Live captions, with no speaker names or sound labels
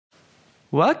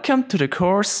Welcome to the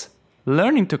course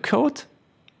Learning to Code,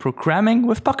 Programming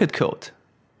with Pocket Code.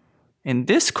 In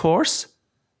this course,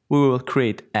 we will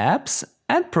create apps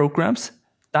and programs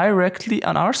directly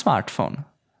on our smartphone.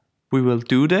 We will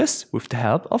do this with the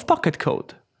help of Pocket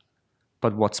Code.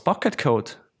 But what's Pocket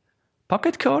Code?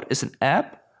 Pocket Code is an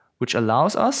app which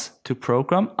allows us to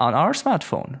program on our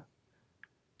smartphone.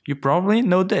 You probably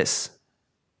know this.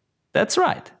 That's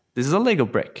right, this is a Lego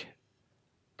brick.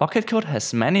 Pocket Code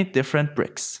has many different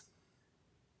bricks.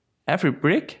 Every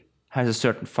brick has a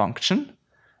certain function,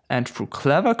 and through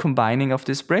clever combining of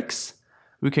these bricks,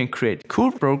 we can create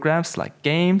cool programs like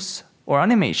games or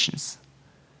animations.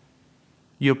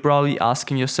 You're probably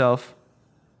asking yourself,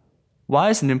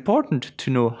 why is it important to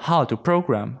know how to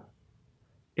program?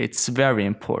 It's very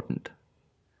important.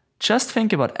 Just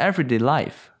think about everyday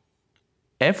life.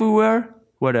 Everywhere,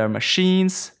 where there are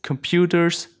machines,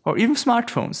 computers, or even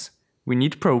smartphones, we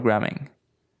need programming.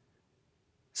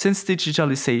 Since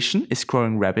digitalization is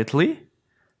growing rapidly,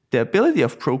 the ability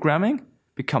of programming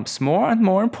becomes more and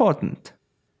more important.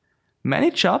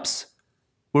 Many jobs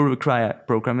will require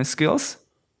programming skills,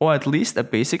 or at least a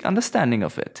basic understanding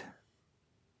of it.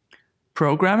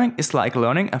 Programming is like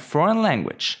learning a foreign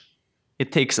language.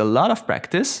 It takes a lot of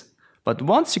practice, but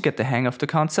once you get the hang of the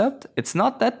concept, it's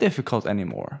not that difficult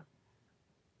anymore.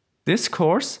 This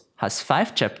course has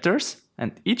 5 chapters,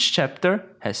 and each chapter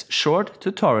has short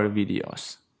tutorial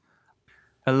videos.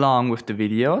 Along with the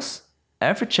videos,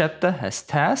 every chapter has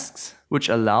tasks which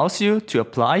allows you to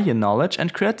apply your knowledge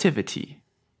and creativity.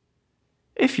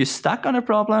 If you're stuck on a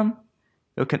problem,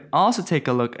 you can also take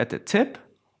a look at the tip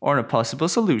or a possible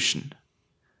solution.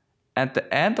 At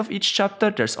the end of each chapter,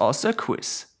 there's also a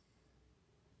quiz.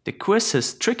 The quiz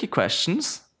has tricky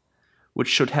questions, which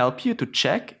should help you to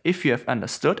check if you have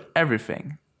understood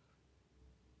everything.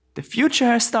 The future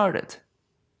has started.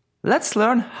 Let's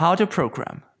learn how to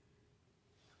program.